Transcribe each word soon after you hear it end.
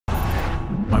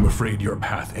I'm afraid your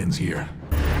path ends here.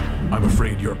 I'm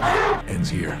afraid your path ends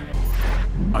here.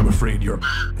 I'm afraid your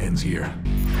ends here.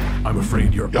 I'm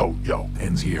afraid your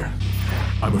ends here.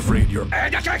 I'm afraid your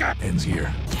ends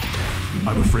here.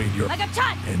 I'm afraid your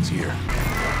ends here.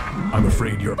 I'm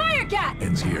afraid your Fire cat!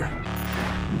 ends here.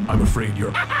 I'm afraid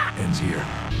your ends here.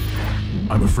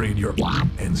 I'm afraid your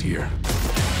ends here.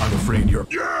 I'm afraid your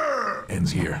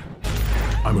ends here.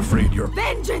 I'm afraid your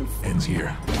Vengeance! ends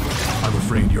here. I'm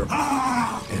afraid your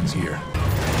ends here.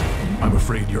 I'm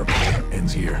afraid your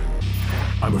ends here.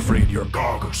 I'm afraid your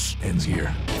ends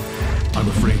here. I'm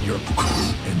afraid your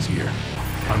ends here.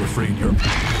 I'm afraid your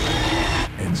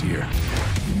ends here.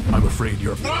 I'm afraid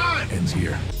your ends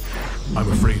here. I'm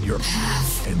afraid your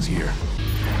ends here.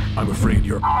 I'm afraid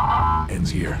your ends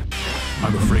here.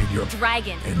 I'm afraid your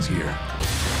Dragon ends here.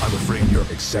 I'm afraid your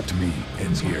Accept me.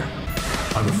 ends here.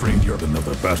 I'm afraid your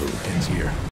Another battle ends here.